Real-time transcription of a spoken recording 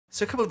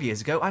So a couple of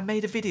years ago, I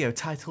made a video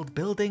titled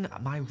Building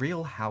My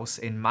Real House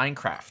in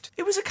Minecraft.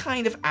 It was a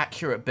kind of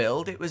accurate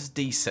build, it was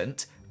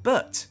decent,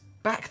 but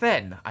back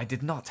then, I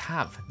did not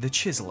have the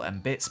chisel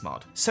and bits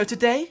mod. So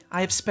today, I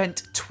have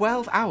spent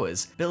 12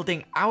 hours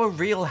building our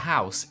real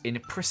house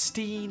in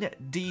pristine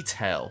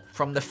detail.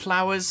 From the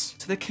flowers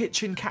to the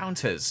kitchen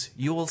counters.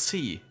 You will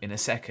see in a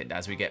second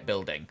as we get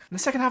building. In the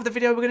second half of the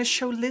video, we're going to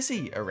show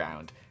Lizzie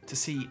around to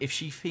see if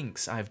she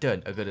thinks I've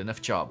done a good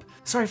enough job.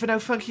 Sorry for no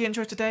funky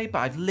intro today, but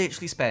I've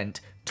literally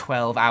spent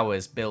 12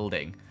 hours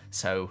building,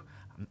 so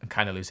I'm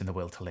kind of losing the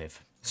will to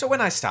live. So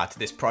when I started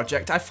this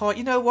project, I thought,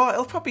 you know what,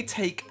 it'll probably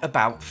take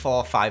about 4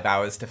 or 5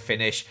 hours to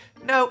finish.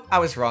 No, I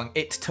was wrong.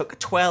 It took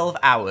 12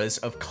 hours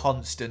of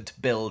constant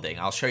building.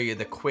 I'll show you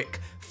the quick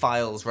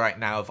files right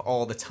now of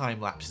all the time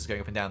lapses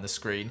going up and down the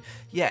screen.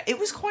 Yeah, it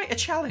was quite a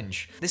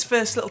challenge. This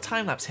first little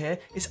time lapse here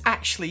is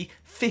actually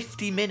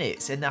 50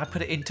 minutes and I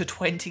put it into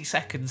 20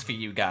 seconds for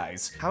you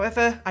guys.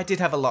 However, I did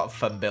have a lot of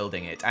fun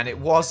building it and it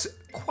was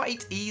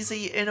quite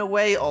easy in a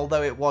way,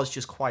 although it was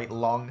just quite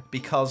long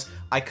because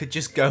I could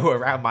just go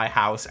around my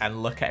house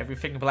and look at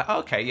everything and be like,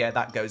 okay, yeah,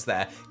 that goes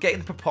there. Getting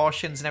the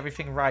proportions and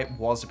everything right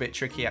was a bit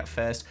tricky at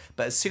first,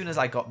 but as soon as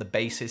I got the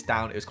basis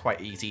down, it was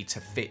quite easy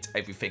to fit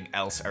everything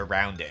else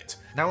around it.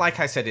 Now, like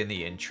I said in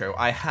the intro,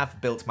 I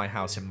have built my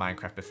house in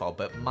Minecraft before,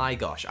 but my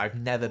gosh, I've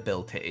never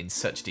built it in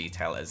such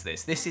detail as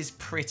this. This is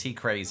pretty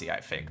crazy,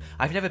 I think.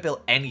 I've never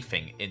built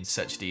anything in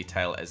such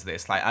detail as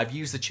this. Like, I've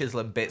used the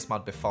chisel and bits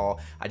mod before.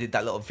 I did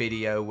that little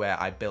video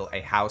where I built a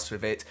house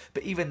with it,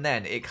 but even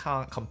then, it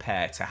can't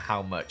compare to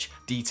how much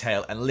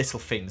detail and little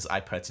things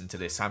I put into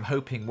this. I'm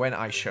hoping when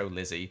I show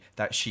Lizzie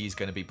that she's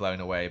going to be blown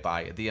away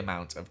by the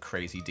amount of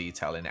crazy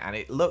detail in it, and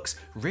it looks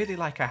really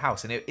like a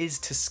house, and it is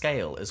to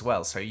scale as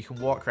well, so you can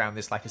walk around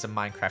this like it's a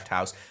Minecraft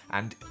house,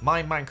 and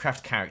my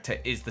Minecraft character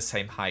is the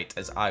same height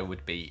as I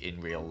would be in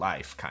real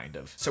life, kind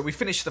of. So we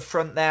finished the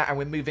front there, and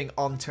we're moving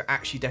on to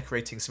actually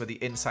decorating some of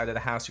the inside of the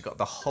house. We've got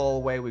the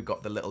hallway, we've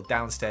got the little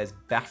downstairs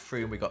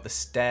bathroom, we've got the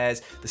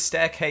stairs, the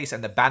staircase,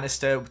 and the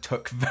banister.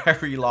 Took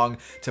very long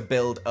to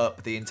build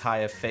up the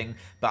entire thing,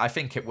 but I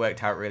think it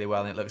worked out really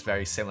well, and it looks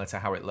very similar to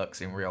how it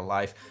looks in real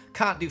life.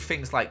 Can't do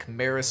things like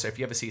mirrors, so if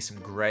you ever see some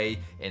grey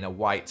in a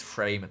white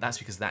frame, that's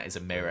because that is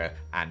a mirror,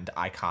 and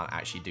I can't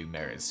actually do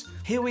mirrors.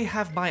 Here we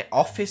have my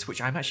office,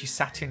 which I'm actually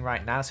sat in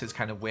right now, so it's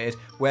kind of weird.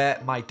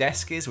 Where my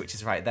desk is, which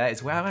is right there,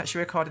 is where I'm actually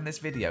recording this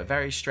video.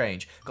 Very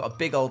strange. Got a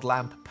big old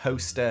lamp,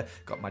 poster,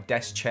 got my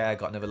desk chair,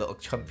 got another little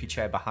comfy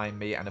chair behind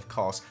me, and of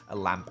course, a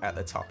lamp at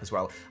the top as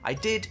well. I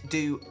did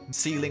do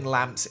ceiling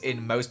lamps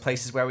in most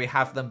places where we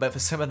have them, but for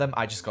some of them,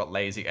 I just got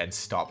lazy and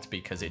stopped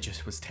because it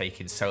just was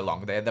taking so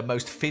long. They're the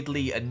most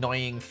fiddly,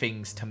 annoying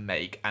things to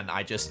make, and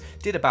I just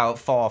did about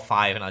 4 or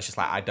 5, and I was just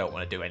like, I don't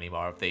want to do any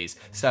more of these.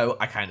 So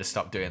I kind of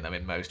stopped doing them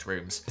in most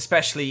rooms,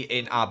 especially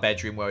in our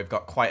bedroom where we've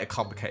got quite a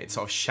complicated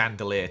sort of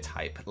chandelier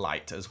type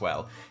light as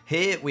well.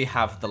 Here we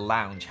have the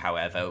lounge,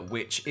 however,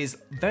 which is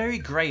very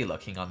grey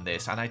looking on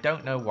this, and I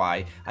don't know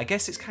why. I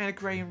guess it's kind of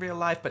grey in real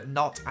life, but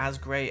not as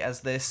grey as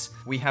this.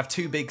 We have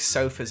 2 big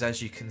sofas,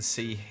 as you can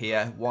see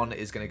here. One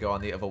is going to go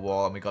on the other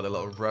wall, and we got a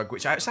little rug,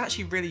 which it's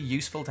actually really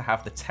useful to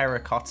have the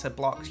terracotta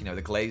blocks, you know,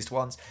 the glazed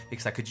ones,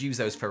 because I could use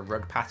those for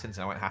rug patterns,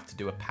 and I won't have to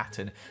do a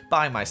pattern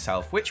by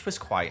myself, which was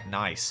quite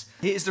nice.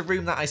 Here's the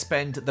room that I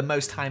spend the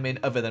most time in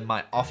other than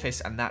my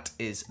office, and that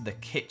is the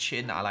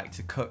kitchen. I like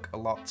to cook a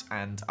lot,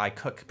 and I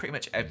cook pretty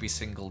much every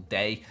single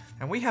day.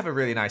 And we have a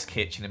really nice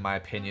kitchen, in my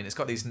opinion. It's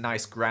got these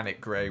nice granite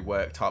grey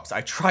worktops.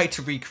 I tried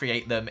to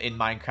recreate them in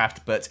Minecraft,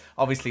 but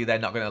obviously they're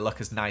not going to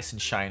look as nice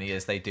and shiny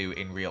as they do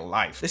in real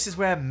life. This is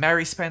where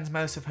Mary spends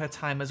most of her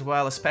time as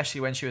well, especially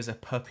when she was a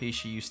puppy.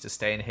 She used to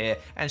stay in here,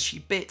 and she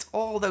bit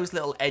all those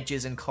little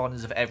edges and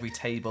corners of every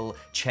table,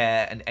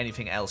 chair, and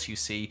anything else you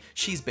see.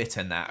 She's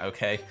bitten that,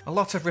 okay? A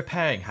lot of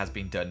repairing has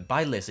been done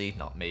by Lizzie,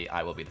 not me.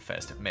 I will be the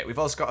first to admit. We've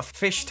also got a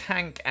fish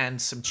tank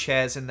and some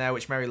chairs in there,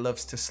 which Mary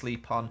loves to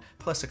sleep on,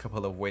 plus a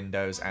couple of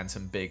windows and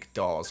some big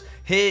doors.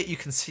 Here you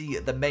can see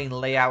the main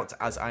layout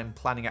as I'm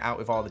planning it out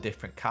with all the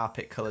different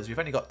carpet colours. We've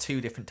only got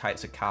 2 different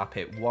types of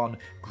carpet. One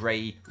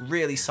grey,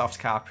 really soft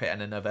carpet,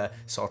 and another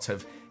sort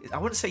of, I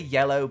wouldn't say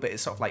yellow, but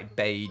it's sort of like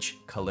beige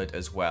coloured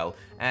as well.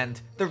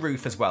 And the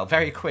roof as well,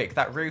 very quick.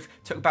 That roof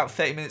took about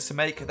 30 minutes to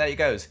make. There you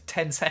goes,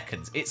 10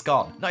 seconds, it's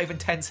gone. Not even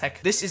 10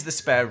 seconds. This is the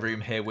spare room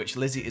here, which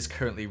Lizzie is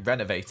currently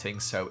renovating,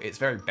 so it's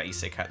very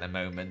basic at the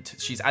moment.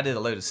 She's added a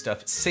load of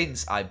stuff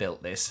since I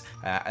built this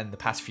in the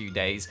past few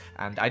days,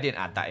 and I didn't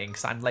add that in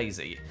because I'm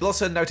lazy. You'll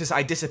also notice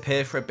I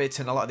disappear for a bit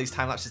in a lot of these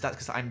time lapses. That's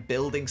because I'm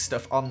building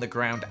stuff on the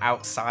ground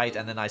outside,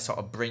 and then I sort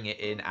of bring it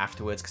in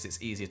afterwards because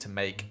it's easier to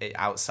make it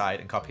outside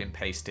and copy and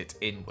paste it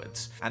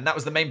inwards. And that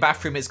was the main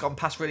bathroom. It's gone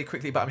past really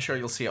quickly, but I'm sure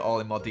you'll see it all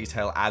in more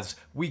detail as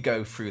we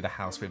go through the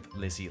house with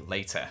Lizzie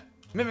later.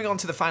 Moving on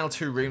to the final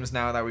two rooms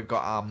now, that we've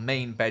got our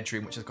main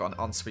bedroom, which has got an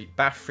ensuite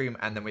bathroom,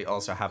 and then we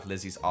also have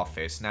Lizzie's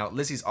office. Now,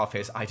 Lizzie's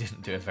office, I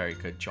didn't do a very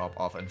good job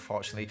of,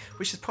 unfortunately,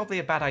 which is probably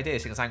a bad idea,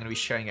 since I'm going to be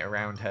showing it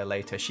around her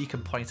later. She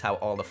can point out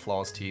all the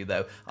flaws to you,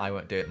 though. I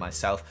won't do it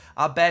myself.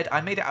 Our bed,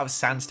 I made it out of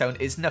sandstone.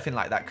 It's nothing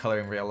like that colour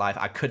in real life.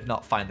 I could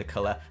not find the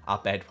colour our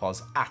bed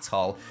was at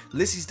all.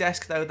 Lizzie's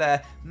desk, though,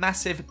 they're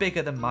massive,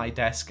 bigger than my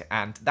desk,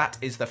 and that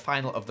is the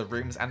final of the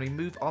rooms, and we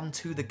move on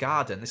to the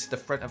garden. This is the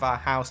front of our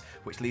house,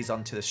 which leads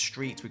onto the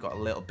street. We've got a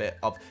little bit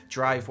of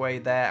driveway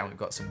there, and we've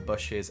got some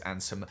bushes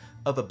and some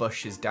other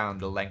bushes down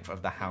the length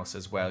of the house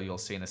as well, you'll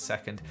see in a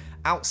second.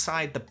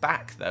 Outside the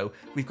back, though,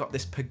 we've got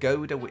this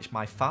pagoda which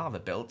my father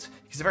built.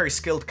 He's a very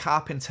skilled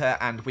carpenter,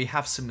 and we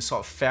have some sort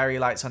of fairy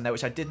lights on there,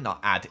 which I did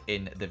not add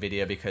in the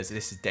video because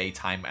this is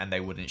daytime and they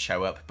wouldn't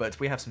show up, but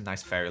we have some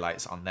nice fairy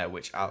lights on there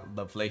which are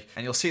lovely.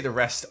 And you'll see the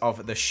rest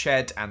of the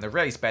shed and the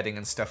raised bedding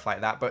and stuff like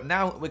that. But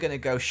now we're going to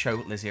go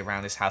show Lizzie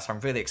around this house.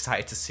 I'm really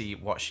excited to see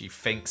what she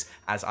thinks,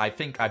 as I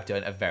think I've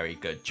done a very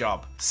good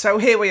job. So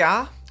here we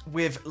are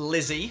with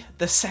Lizzie,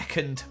 the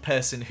second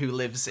person who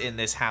lives in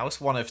this house,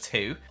 one of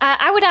two.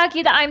 I would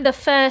argue that I'm the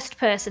first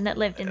person that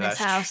lived in this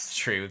house. That's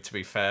true, to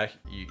be fair.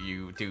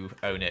 You do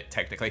own it,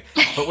 technically.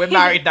 But we're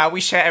married now, we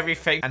share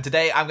everything. And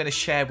today I'm going to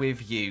share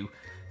with you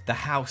the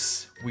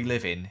house we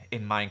live in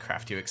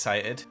Minecraft. You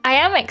excited? I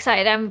am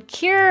excited. I'm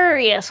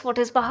curious what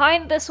is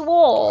behind this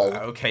wall.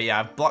 Okay, yeah,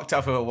 I've blocked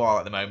off a wall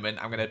at the moment.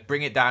 I'm going to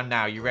bring it down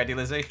now. You ready,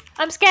 Lizzie?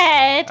 I'm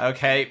scared.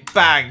 Okay,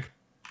 bang.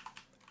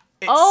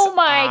 It's oh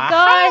my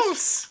gosh.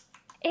 House.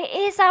 It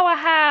is our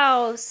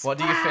house. What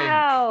do you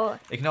think?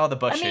 Ignore the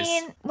bushes. I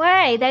mean,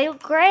 wait, they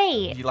look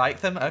great. You like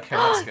them? Okay,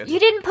 that's good. You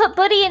didn't put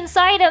Buddy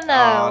inside them,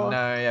 though. Oh,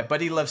 no, yeah.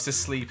 Buddy loves to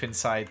sleep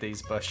inside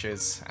these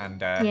bushes.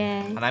 And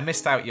I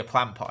missed out your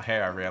plant pot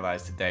here, I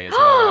realised today as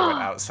well when I went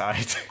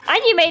outside. And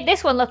you made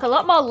this one look a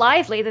lot more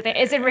lively than it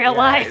is in real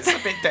life. It's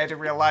a bit dead in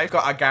real life.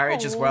 Got our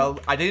garage as well.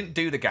 I didn't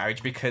do the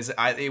garage because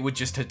it would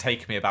just have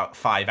taken me about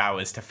 5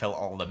 hours to fill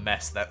all the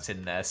mess that's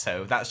in there.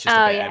 So that's just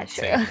a bit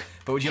empty. True.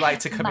 But would you like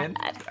to come in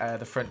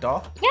the front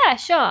door? Yeah,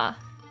 sure.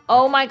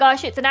 Oh my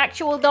gosh, it's an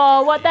actual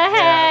door. What the heck?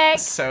 Yeah,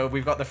 so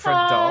we've got the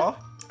front door.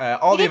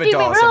 All the other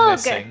doors are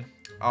missing.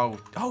 Oh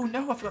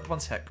no, I forgot one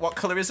sec. What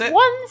colour is it?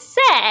 1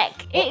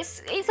 sec.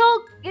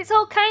 It's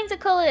all kinds of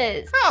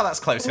colours. Oh, that's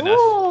close enough.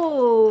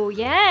 Ooh,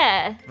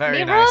 yeah.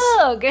 Very nice.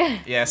 Rug.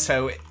 Yeah,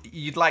 so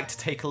you'd like to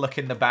take a look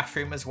in the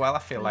bathroom as well. I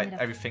feel like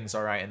everything's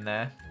all right in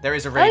there. There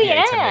is a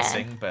radiator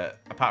missing, but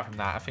apart from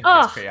that, I think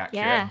it's pretty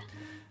accurate. Yeah.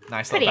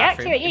 Nice pretty little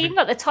bathroom. accurate. Yeah, you've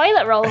got the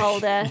toilet roll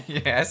holder.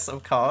 Yes,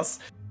 of course.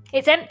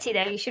 It's empty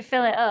though. You should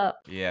fill it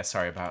up. Yeah,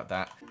 sorry about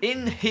that.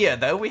 In here,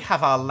 though, we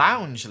have our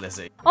lounge,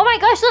 Lizzie. Oh my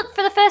gosh, look,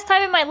 for the first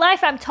time in my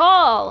life, I'm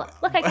tall.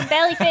 Look, I can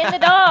barely fit in the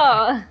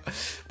door.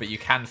 But you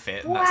can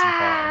fit, and that's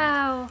important.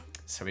 Wow.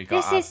 So we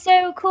got This is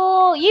so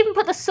cool. You even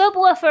put the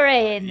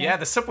subwoofer in. Yeah,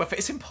 the subwoofer.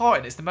 It's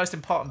important. It's the most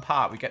important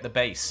part. We get the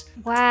bass.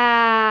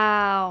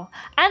 Wow.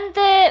 And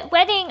the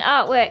wedding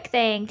artwork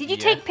thing. Did you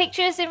take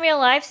pictures in real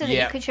life so that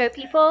you could show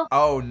people?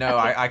 Oh, no.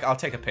 Okay. I'll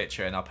take a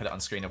picture and I'll put it on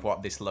screen of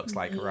what this looks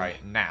like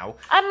right now.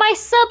 And my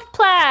sub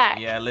plaque.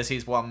 Yeah,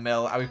 Lizzie's 1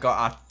 mil. We've got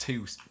our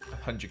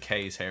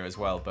 200Ks here as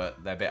well,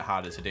 but they're a bit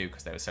harder to do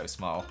because they were so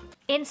small.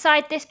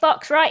 Inside this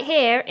box right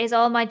here is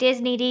all my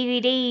Disney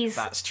DVDs.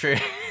 That's true.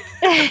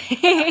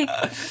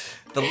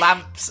 The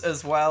lamps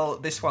as well.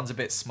 This one's a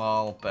bit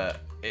small, but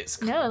it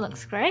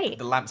looks great.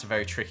 The lamps are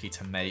very tricky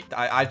to make.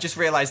 I just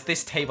realised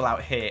this table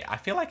out here, I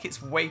feel like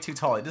it's way too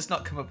tall. It does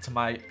not come up to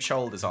my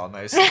shoulders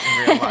almost in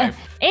real life.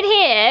 In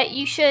here,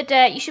 you should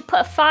put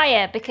a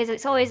fire because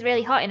it's always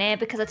really hot in here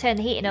because I turn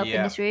the heating up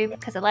in this room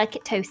because I like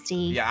it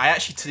toasty. Yeah, I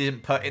actually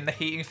didn't put in the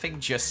heating thing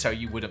just so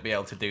you wouldn't be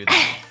able to do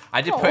that.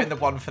 I did put in the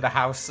one for the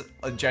house,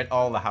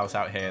 all the house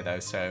out here though,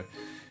 so...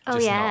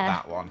 Just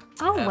not that one.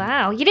 Oh,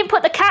 wow. You didn't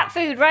put the cat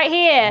food right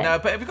here. No,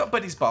 but we've got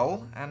Buddy's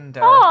bowl and the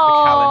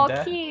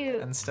calendar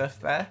cute. and stuff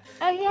there.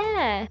 Oh,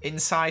 yeah.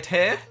 Inside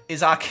here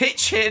is our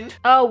kitchen.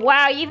 Oh,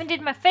 wow. You even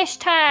did my fish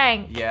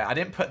tank. Yeah, I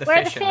didn't put the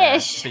Where fish are the in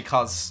fish? there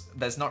because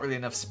there's not really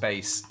enough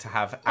space to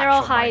have They're all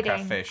actual hiding.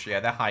 Minecraft fish.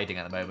 Yeah, they're hiding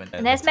at the moment.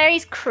 And there's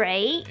Mary's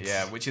crate.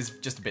 Yeah, which is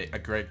just a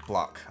great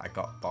block. I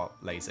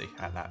got lazy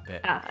at that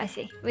bit. Oh, I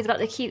see. We've got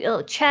the cute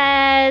little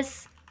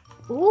chairs.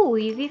 Ooh,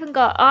 you've even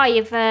got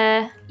you've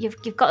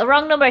got the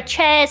wrong number of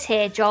chairs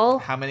here, Joel.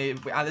 How many?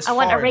 There's I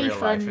want a 4 in real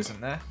refund. life,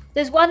 isn't there?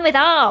 There's one with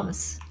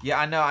arms. Yeah,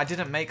 I know. I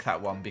didn't make that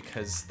one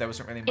because there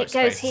wasn't really much It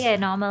goes space. here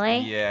normally.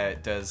 Yeah,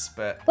 it does,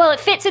 but... Well, it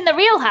fits in the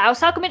real house.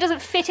 How come it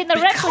doesn't fit in the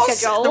replica,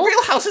 Joel? The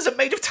real house isn't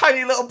made of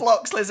tiny little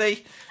blocks,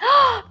 Lizzie.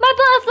 My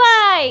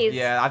butterflies!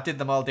 Yeah, I did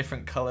them all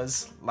different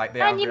colours, like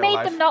they are in And you real made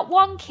life. them not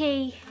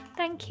wonky.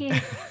 Thank you.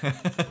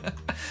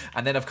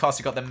 And then, of course,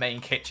 you've got the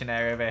main kitchen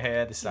area over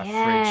here. This is our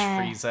fridge,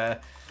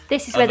 freezer.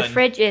 This is where the oven.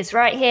 fridge is,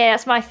 right here.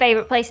 That's my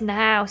favourite place in the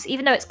house.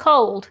 Even though it's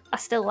cold, I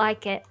still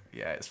like it.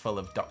 Yeah, it's full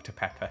of Dr.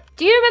 Pepper.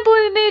 Do you remember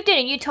when we moved in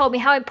and you told me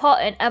how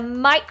important a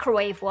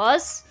microwave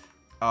was?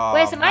 Oh,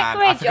 Where's the man,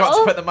 microwave, I forgot Joel?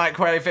 to put the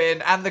microwave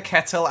in and the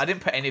kettle. I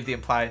didn't put any of the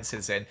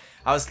appliances in.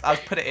 I'm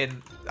But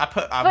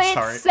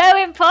sorry. it's so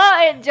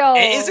important, Joel.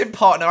 It is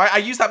important, all right? I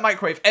use that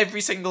microwave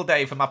every single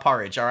day for my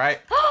porridge, all right?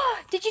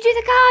 Did you do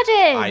the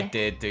garden? I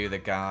did do the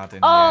garden,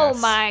 Oh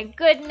yes. my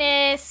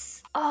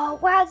goodness. Oh,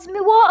 wow, it's my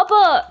water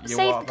butt. Your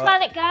Save water the butt.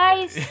 planet,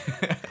 guys.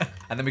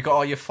 And then we got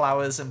all your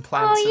flowers and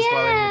plants as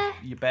well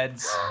in your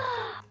beds.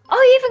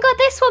 Oh, you even got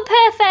this one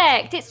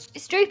perfect.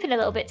 It's drooping a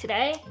little bit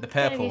today. The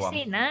purple Have you one.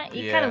 seen that?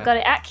 You Yeah. kind of got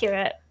it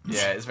accurate.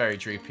 Yeah, it's very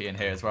droopy in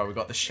here as well. We've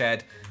got the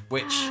shed,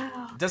 which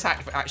does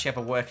actually have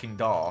a working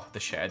door, the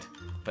shed,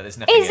 but there's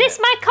nothing Is in this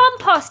it. my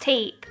compost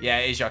heap? Yeah,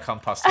 it is your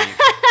compost heap.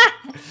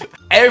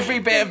 Every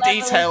bit of Level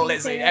detail, of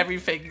Lizzie, detail.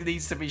 everything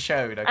needs to be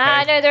shown, okay?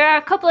 I know there are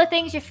a couple of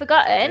things you've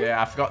forgotten.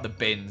 Yeah, I forgot the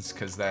bins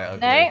because they're ugly.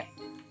 No,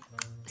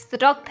 it's the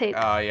dog poop.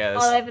 Oh, yeah,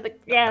 all over the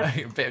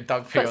a bit of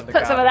dog poo on the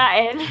Put some of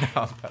garden.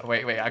 that in. No,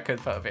 wait, I could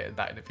put a bit of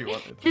that in if you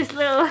wanted. Just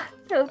little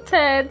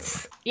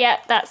turds. Yeah,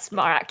 that's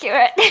more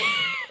accurate.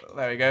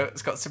 There we go.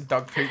 It's got some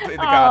dog poop in the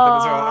garden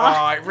as well.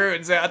 Oh, it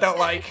ruins it. I don't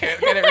like it.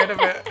 Get rid of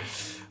it.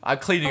 I'm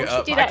cleaning it you should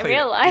up. do that in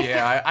real life.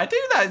 Yeah, I do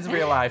that in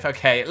real life.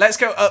 Okay, let's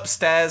go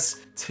upstairs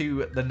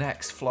to the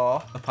next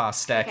floor, up our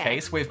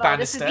staircase with Well,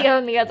 banister. this is the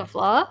only other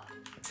floor.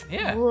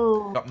 Yeah.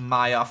 Ooh. Got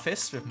my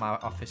office with my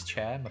office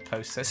chair, my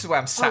poster. This is where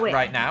I'm sat wait.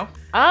 right now.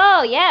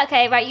 Oh, yeah,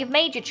 okay, right. You've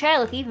made your chair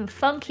look even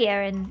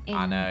funkier in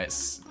I know,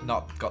 it's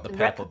not got the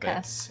purple replica.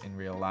 bits in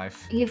real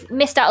life. You've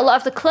missed out a lot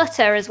of the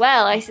clutter as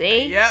well, I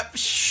see. Yep.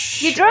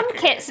 Shh. Your drum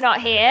kit's not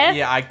here.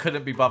 Yeah, I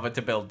couldn't be bothered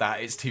to build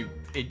that. It's too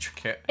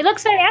intricate. It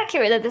looks very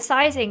accurate, though. The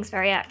sizing's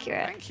very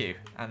accurate. Thank you.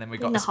 And then we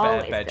got And the the spare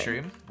hallway's good.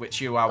 bedroom, which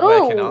you are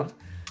working Ooh. on.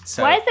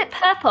 So Why is it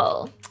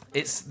purple?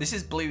 this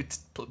is blue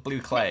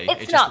clay.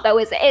 It's It not, though,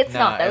 is it? It's no,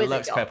 not, though, it is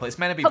looks it? purple. It's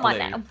meant to be Come blue,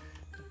 on now.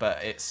 but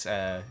it's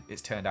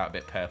turned out a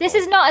bit purple. This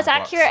is not as in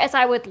blocks. accurate as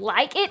I would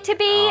like it to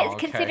be, Oh,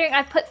 okay. considering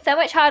I've put so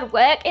much hard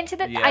work into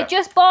the. Yeah. I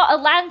just bought a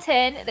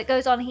lantern that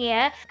goes on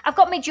here. I've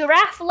got my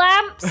giraffe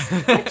lamps. I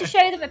have to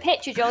show them a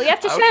picture, Joel. You have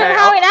to show Okay, them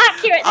how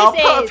inaccurate I'll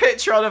this put is. a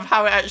picture on of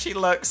how it actually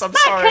looks. I'm That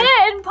sorry.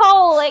 curtain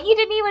pole. Like, you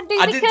didn't even do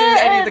I the didn't curtains.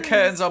 do any of the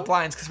curtains or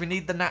blinds because we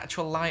need the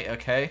natural light,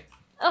 okay?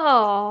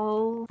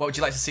 Oh. What would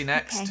you like to see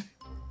next? Okay.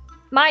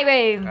 My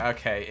room.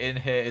 Okay, in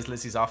here is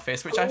Lizzie's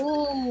office, which it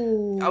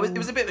Ooh.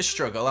 was a bit of a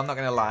struggle. I'm not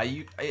gonna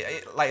lie.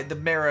 Like the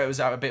mirror was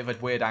at a bit of a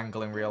weird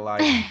angle in real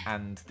life,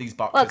 and these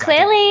boxes. Well, I didn't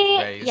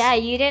clearly, raise. yeah,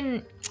 you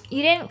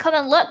didn't come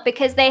and look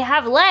because they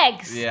have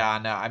legs. Yeah, I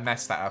know. I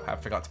messed that up. I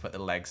forgot to put the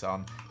legs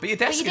on. But your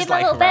desk you is did my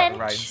like little around the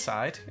right bench.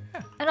 side.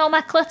 Yeah. And all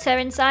my clutter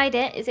inside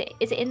it. Is it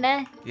in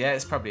there? Yeah,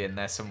 it's probably in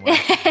there somewhere.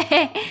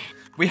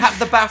 We have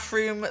the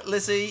bathroom,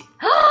 Lizzie.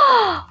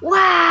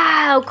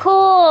 Wow,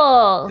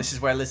 cool. This is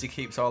where Lizzie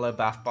keeps all her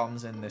bath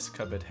bombs in this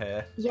cupboard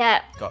here.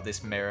 Yeah. Got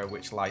this mirror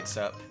which lights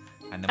up.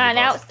 And then And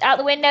we've out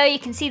the window, you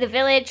can see the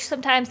village.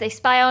 Sometimes they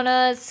spy on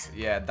us.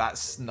 Yeah,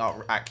 that's not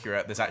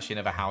accurate. There's actually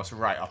another house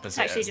right opposite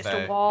It's actually us just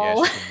there. a wall.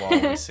 Yeah, it's just a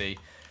wall we see.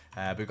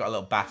 We've got a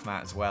little bath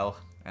mat as well.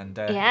 And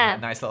Yeah. a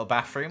nice little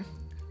bathroom.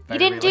 You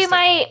Very didn't do realistic.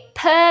 my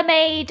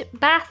per-made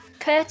bath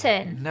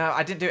curtain. No,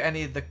 I didn't do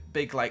any of the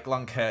big, like,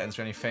 long curtains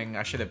or anything.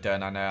 I should have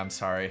done, I know, I'm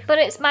sorry. But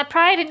it's my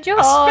pride and joy.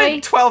 I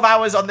spent 12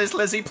 hours on this,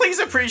 Lizzie. Please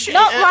appreciate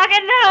Not it. long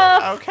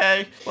enough.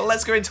 Okay. Well,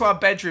 let's go into our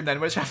bedroom then,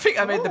 which I think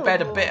I made the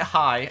bed a Ooh. bit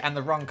high and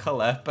the wrong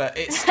colour, but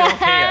it's still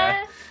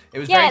here. It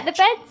was Yeah, very... the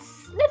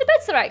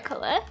bed's the right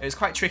colour. It was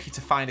quite tricky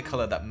to find a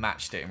colour that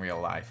matched it in real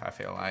life, I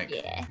feel like.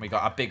 Yeah. We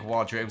got our big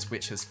wardrobes,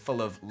 which is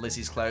full of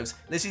Lizzie's clothes.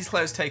 Lizzie's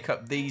clothes take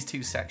up these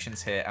two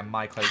sections here, and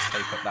my clothes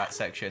take up that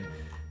section.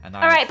 And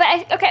All right,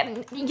 but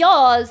okay,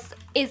 yours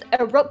is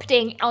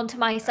erupting onto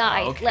my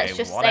side. Okay, Let's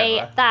just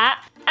whatever. say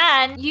that.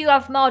 And you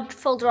have more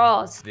full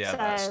drawers. Yeah, so...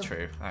 that's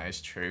true. That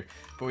is true.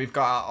 But we've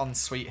got our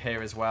ensuite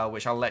here as well,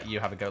 which I'll let you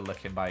have a go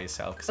looking by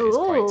yourself because it's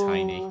quite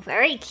tiny. Ooh,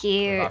 very With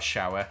cute. our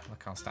shower.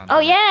 Look, I'll stand Oh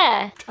on it.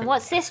 yeah. And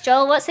what's this,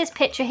 Joel? What's this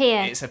picture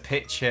here? It's a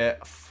picture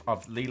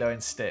of Lilo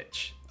and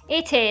Stitch.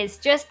 It is.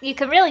 Just you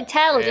can really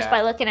tell just Yeah.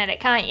 by looking at it,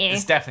 can't you?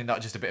 It's definitely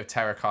not just a bit of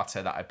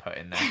terracotta that I put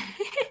in there.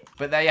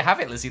 But there you have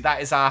it, Lizzie. That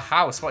is our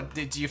house. What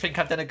do you think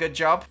I've done a good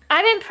job?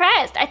 I'm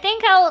impressed. I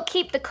think I'll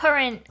keep the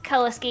current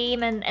color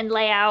scheme and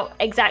layout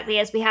exactly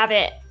as we have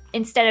it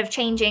instead of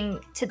changing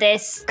to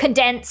this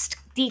condensed,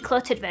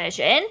 decluttered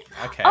version.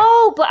 Okay.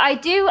 Oh, but I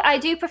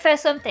do prefer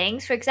some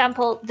things. For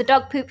example, the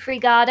dog poop free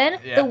garden,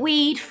 Yeah. the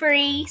weed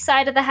free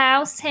side of the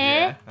house here,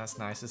 Yeah, that's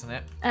nice, isn't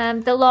it?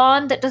 the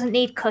lawn that doesn't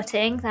need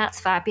cutting. That's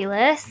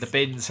fabulous. The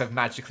bins have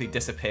magically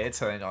disappeared,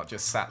 so they're not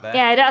just sat there.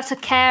 Yeah, I don't have to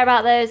care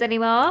about those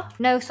anymore.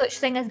 No such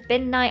thing as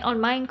bin night on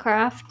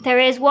Minecraft. There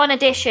is one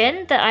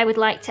addition that I would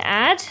like to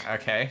add.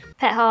 Okay.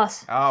 Pet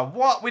horse. Oh,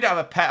 what? We don't have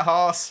a pet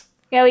horse?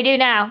 Yeah, we do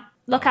now.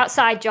 Look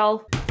outside,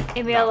 Joel.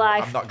 In real No,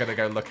 life. I'm not going to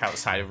go look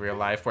outside in real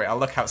life. Wait, I'll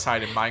look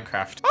outside in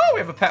Minecraft. Oh, we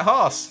have a pet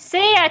horse.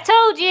 See, I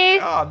told you.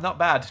 Oh, not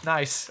bad.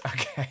 Nice.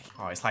 Okay.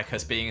 Oh, it's like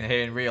us being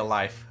here in real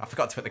life. I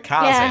forgot to put the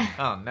cars Yeah. in.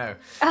 Oh, no.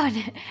 Oh,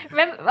 no.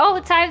 Remember all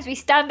the times we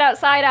stand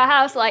outside our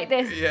house like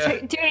this Yeah.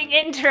 doing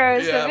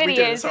intros Yeah, for we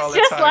do videos? this all It's the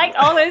just time. like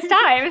all those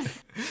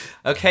times.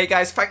 Okay,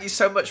 guys, thank you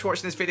so much for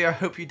watching this video. I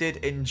hope you did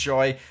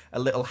enjoy a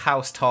little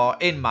house tour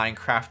in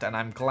Minecraft, and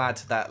I'm glad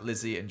that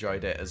Lizzie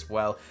enjoyed it as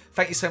well.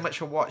 Thank you so much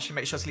for watching.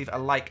 Make sure to leave a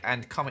like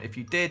and comment if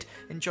you did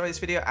enjoy this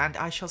video, and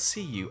I shall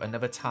see you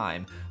another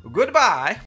time. Goodbye!